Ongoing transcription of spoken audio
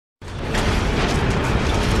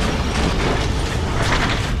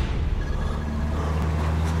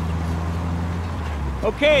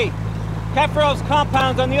Okay, Kafarov's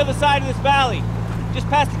compound's on the other side of this valley, just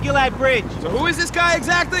past the Gilad Bridge. So who is this guy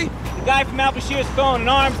exactly? The guy from Al-Bashir's phone, an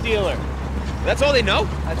arms dealer. That's all they know?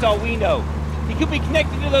 That's all we know. He could be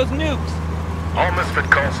connected to those nukes. All misfit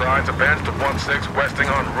call signs advance to 1-6 westing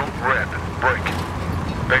on Route Red. Break.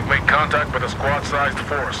 They've made contact with a squad-sized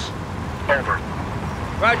force. Over.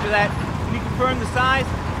 Roger that. Can you confirm the size?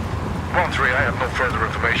 1-3, I have no further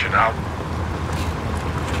information. Out.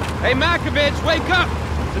 Hey, Makovich, wake up!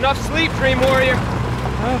 It's enough sleep, Dream Warrior.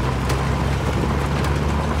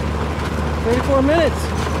 34 minutes.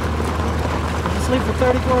 Sleep for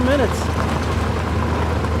 34 minutes.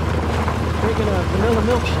 Drinking a vanilla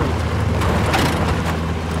milkshake.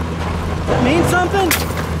 Does that mean something?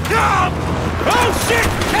 Oh shit!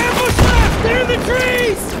 Ambush left! They're in the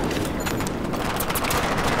trees!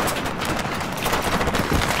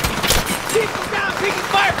 Keep them down! Taking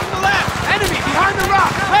fire from the left! Enemy behind the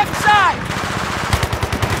rock! Left side!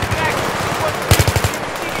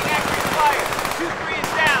 Receiving accurate fire. 2-3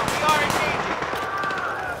 is down. We are engaging.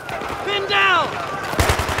 Pin down!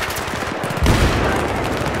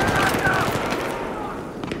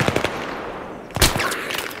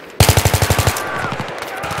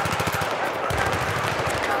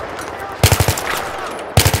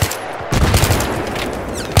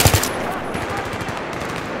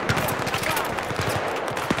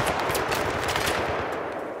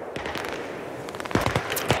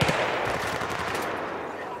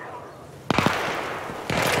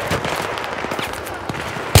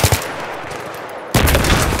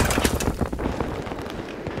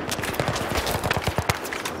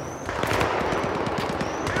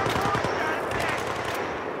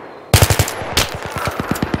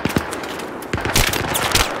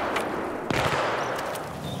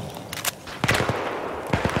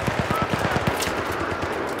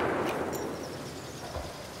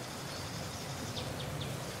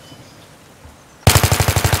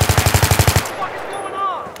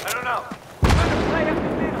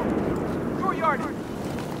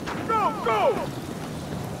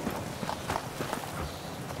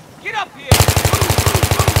 Get up here!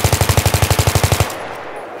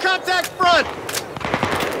 Contact front!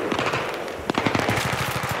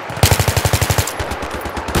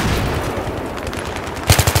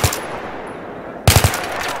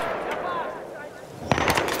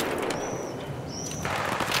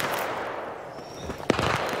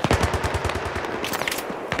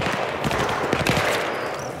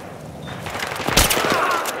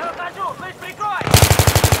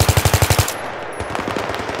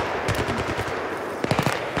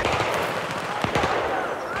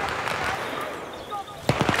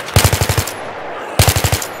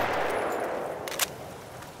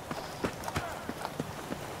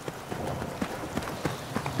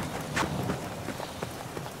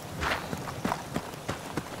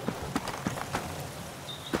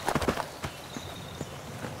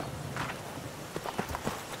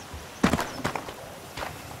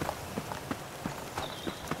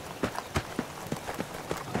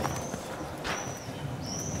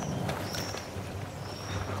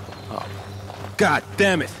 God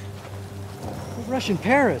damn it! Russian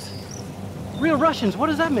Paris. Real Russians, what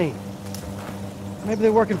does that mean? Maybe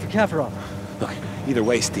they're working for Kafarov. Look, either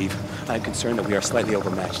way, Steve, I'm concerned that we are slightly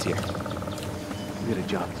overmatched here. We got a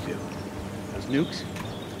job to do. Those nukes?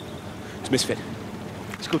 It's Misfit.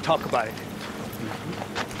 Let's go talk about it.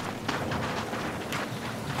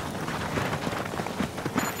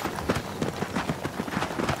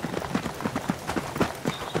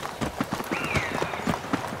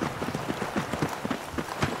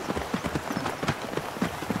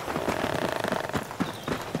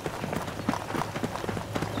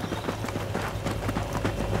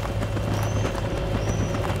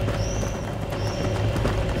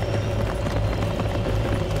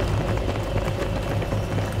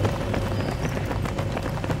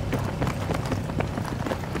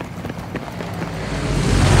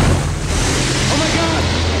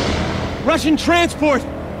 Russian transport!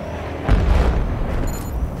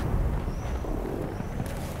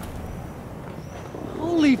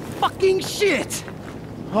 Holy fucking shit!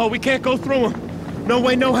 Oh, we can't go through them. No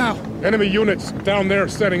way, no how. Enemy units down there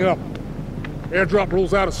setting up. Airdrop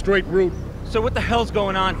rules out a straight route. So what the hell's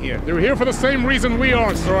going on here? They're here for the same reason we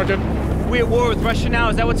are, Sergeant. We at war with Russia now?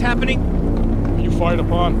 Is that what's happening? Are you fired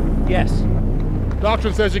upon? Yes.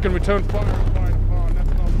 Doctrine says you can return fire if fired upon. That's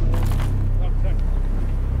not war. Not technical.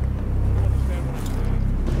 You understand what I'm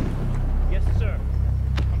saying? Yes, sir.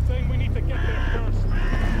 I'm saying we need to get there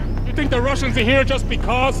first. You think the Russians are here just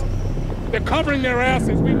because? They're covering their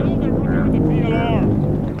asses. We know they're working with the PLR.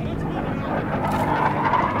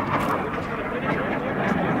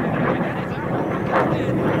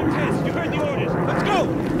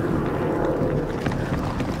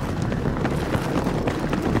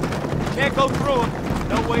 Can't go through them.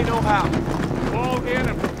 No way, no how. Fall in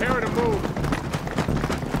and prepare to move.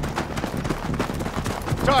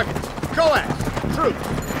 Targets, coax, troops.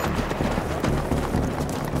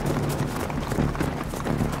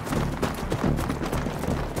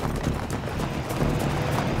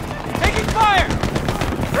 Taking fire!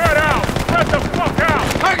 Spread out! Spread the fuck out!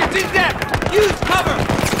 Target's in depth! Use cover!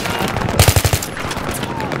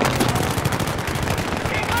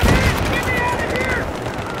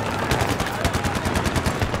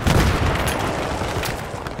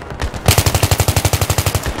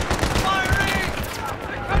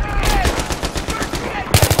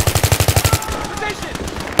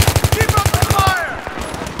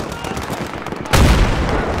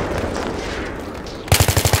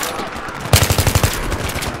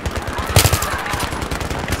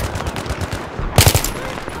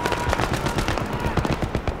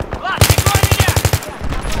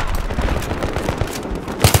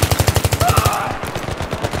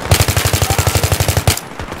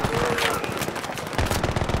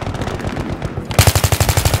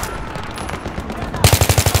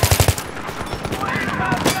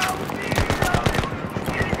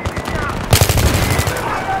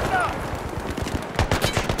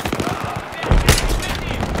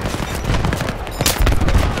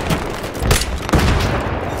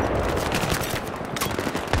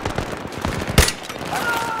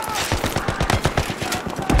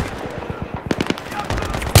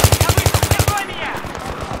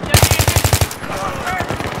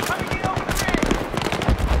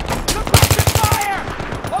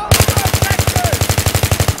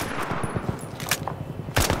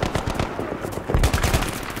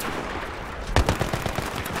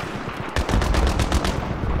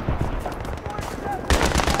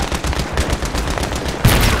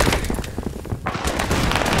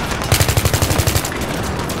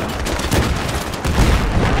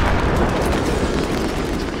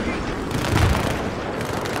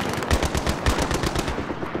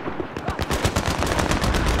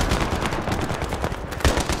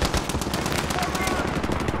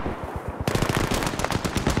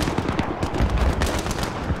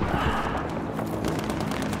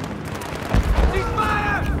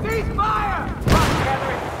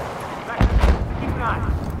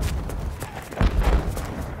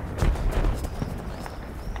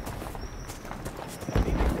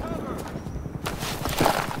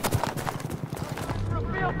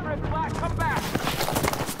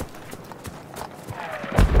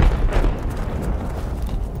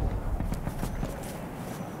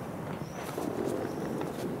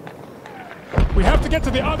 We have to get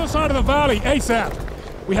to the other side of the valley,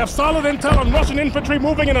 ASAP. We have solid intel on Russian infantry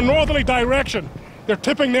moving in a northerly direction. They're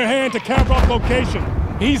tipping their hand to camp off location.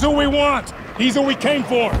 He's who we want. He's who we came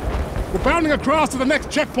for. We're bounding across to the next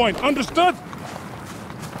checkpoint. Understood?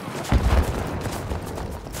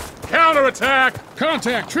 Counterattack!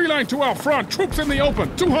 Contact! Tree line to our front. Troops in the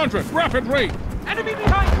open. 200. Rapid rate. Enemy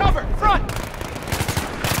behind cover! Front!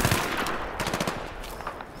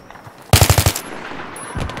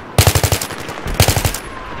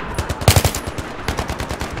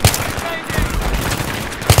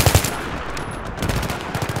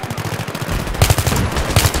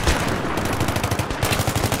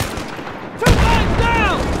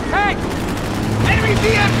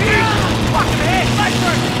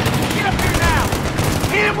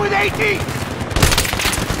 With 18!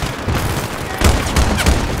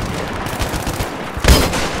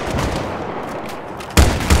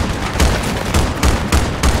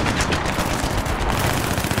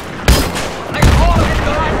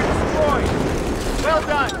 Well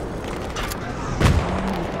done.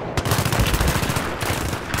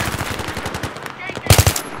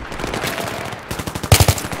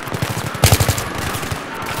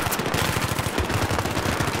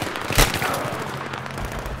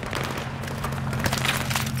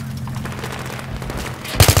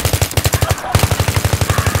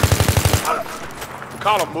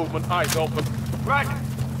 Column movement, eyes open. Right.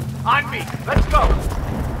 On me. Let's go.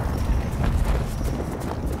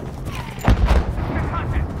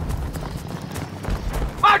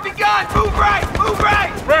 Mountain gun! Move right! Move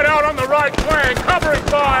right! Spread out on the right flank, covering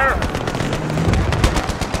fire!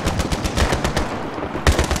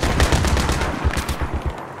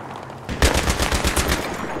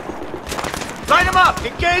 Line them up!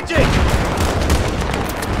 Engaging!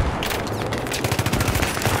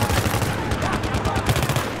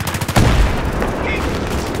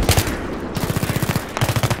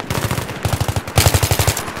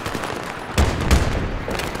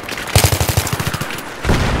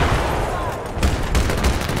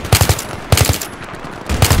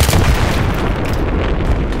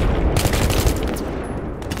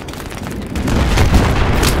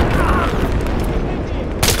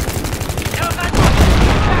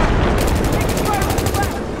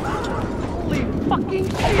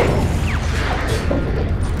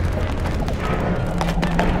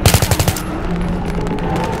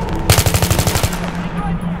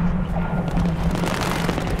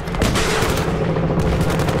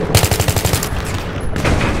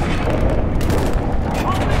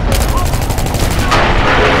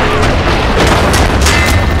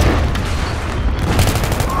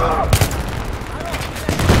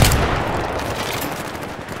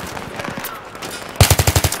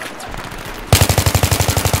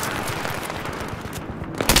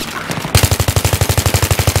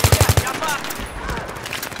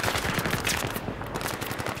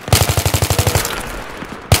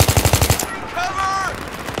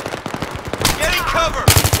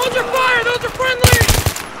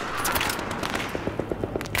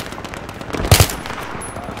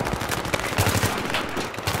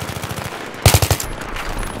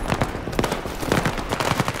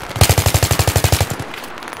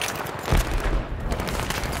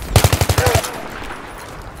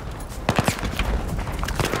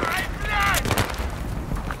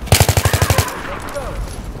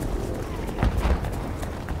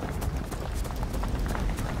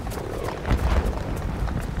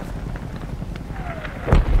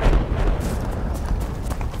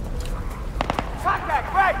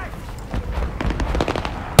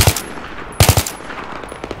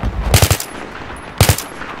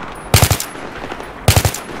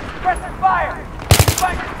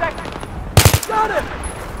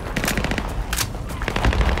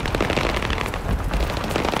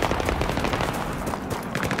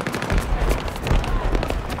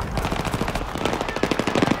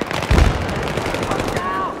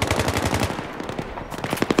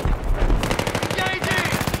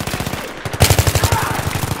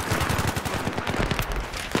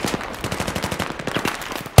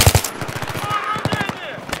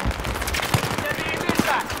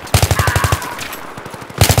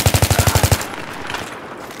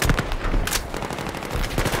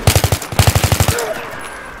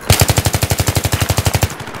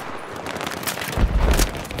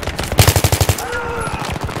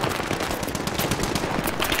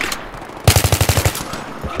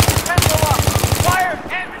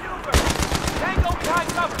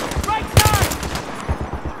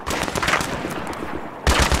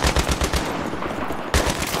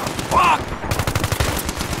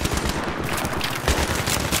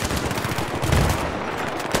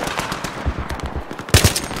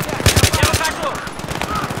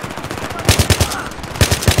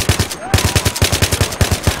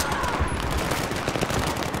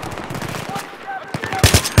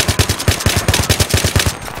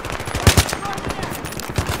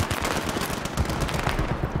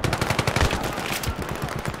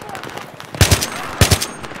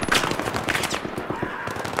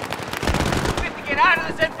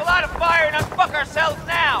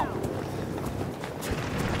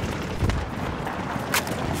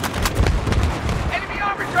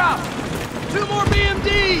 2 more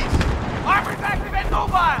BMDs! Armor's active and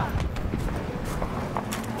mobile!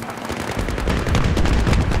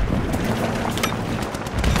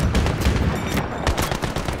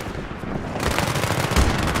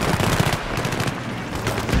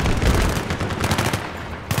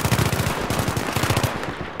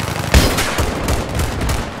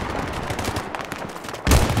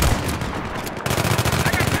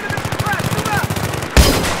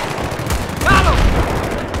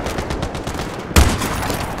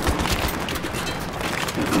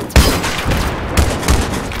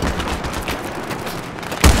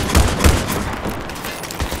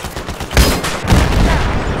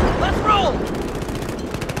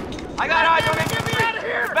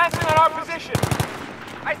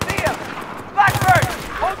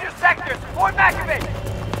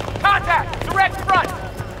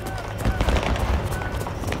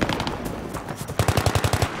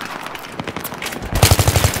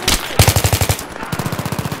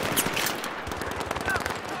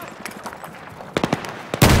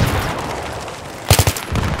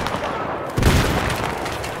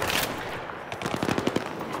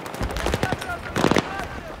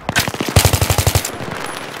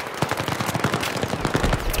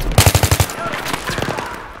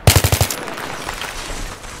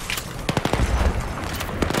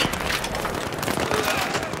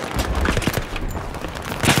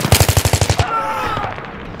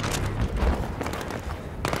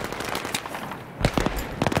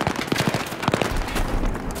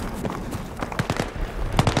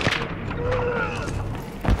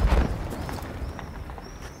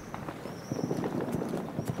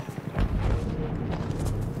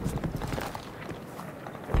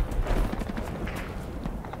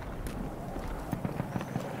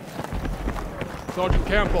 Sergeant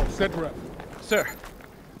Campo, SETREP. Sir,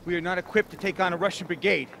 we are not equipped to take on a Russian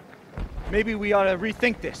brigade. Maybe we ought to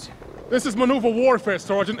rethink this. This is maneuver warfare,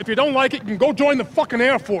 Sergeant. If you don't like it, you can go join the fucking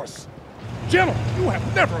Air Force. Gentlemen, you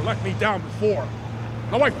have never let me down before.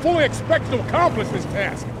 Now I fully expect you to accomplish this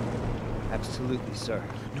task. Absolutely, sir.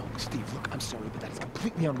 No, Steve, look, I'm sorry, but that is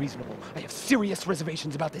completely unreasonable. I have serious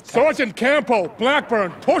reservations about this task. Sergeant Campo,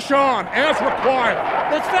 Blackburn, push on, as required.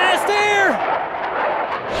 That's fast air!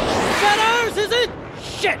 Is that ours, is it?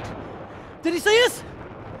 Shit! Did he see us?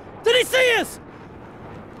 Did he see us?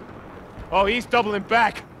 Oh, he's doubling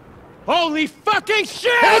back. Holy fucking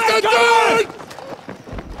shit! Hit the gun!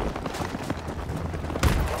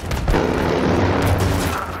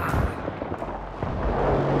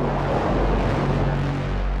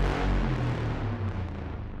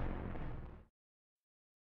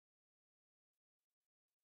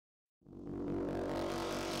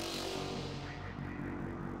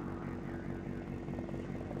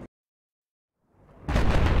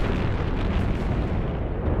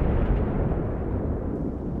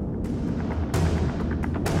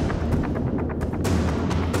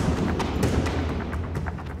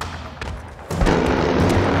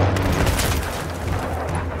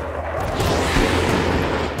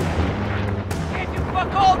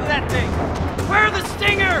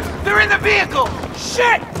 They're in the vehicle!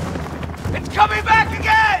 Shit! It's coming back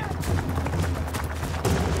again!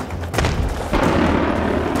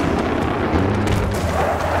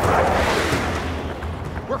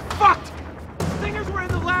 We're fucked! Stingers were in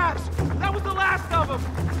the labs! That was the last of them!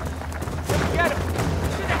 Let's get him!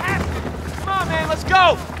 Should have had him! Come on, man, let's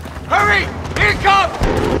go! Hurry! Here it comes!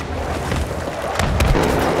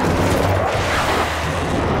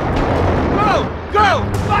 Go!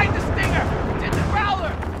 Go! Find the stinger!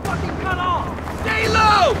 Cut off! Stay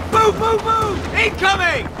low! Move, move, move!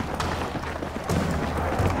 Incoming!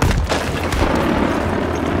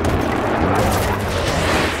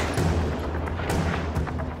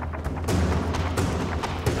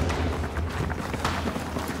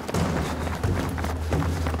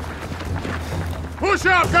 Push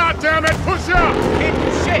up, goddammit! Push up! Can't do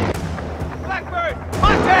shit! Blackbird!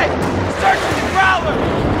 Monte! Searching the Growler!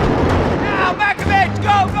 Now, Makovich!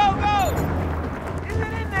 Go, go, go!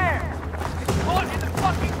 In the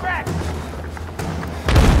fucking wreck!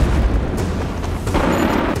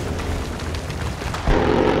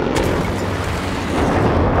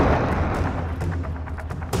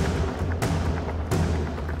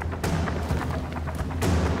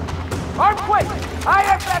 Arm quick!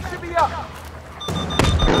 IFF should be up!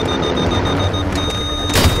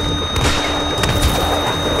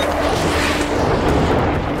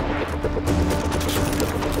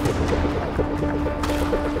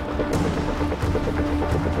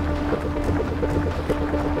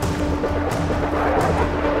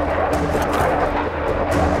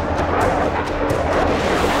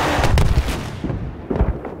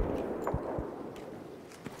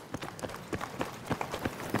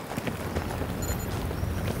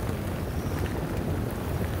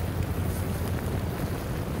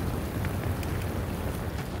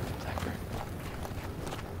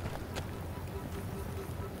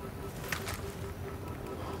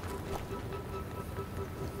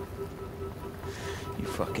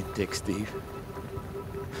 fucking dick, Steve.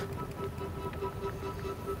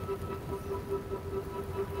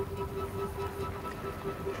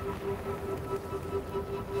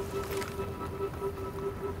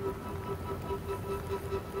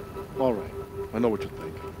 All right, I know what you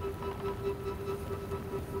think.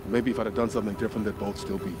 Maybe if I'd have done something different, they'd both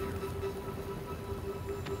still be here.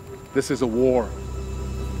 This is a war.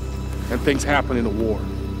 And things happen in a war.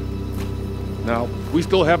 Now, we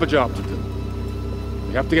still have a job to do.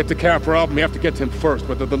 We have to get to Kafarov, and we have to get to him first,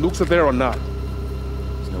 whether the nukes are there or not.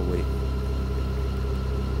 There's no way.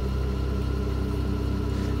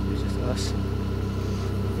 It's just us.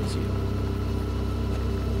 It's you.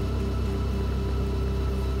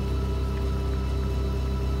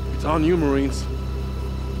 It's on you, Marines.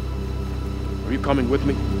 Are you coming with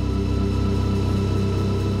me?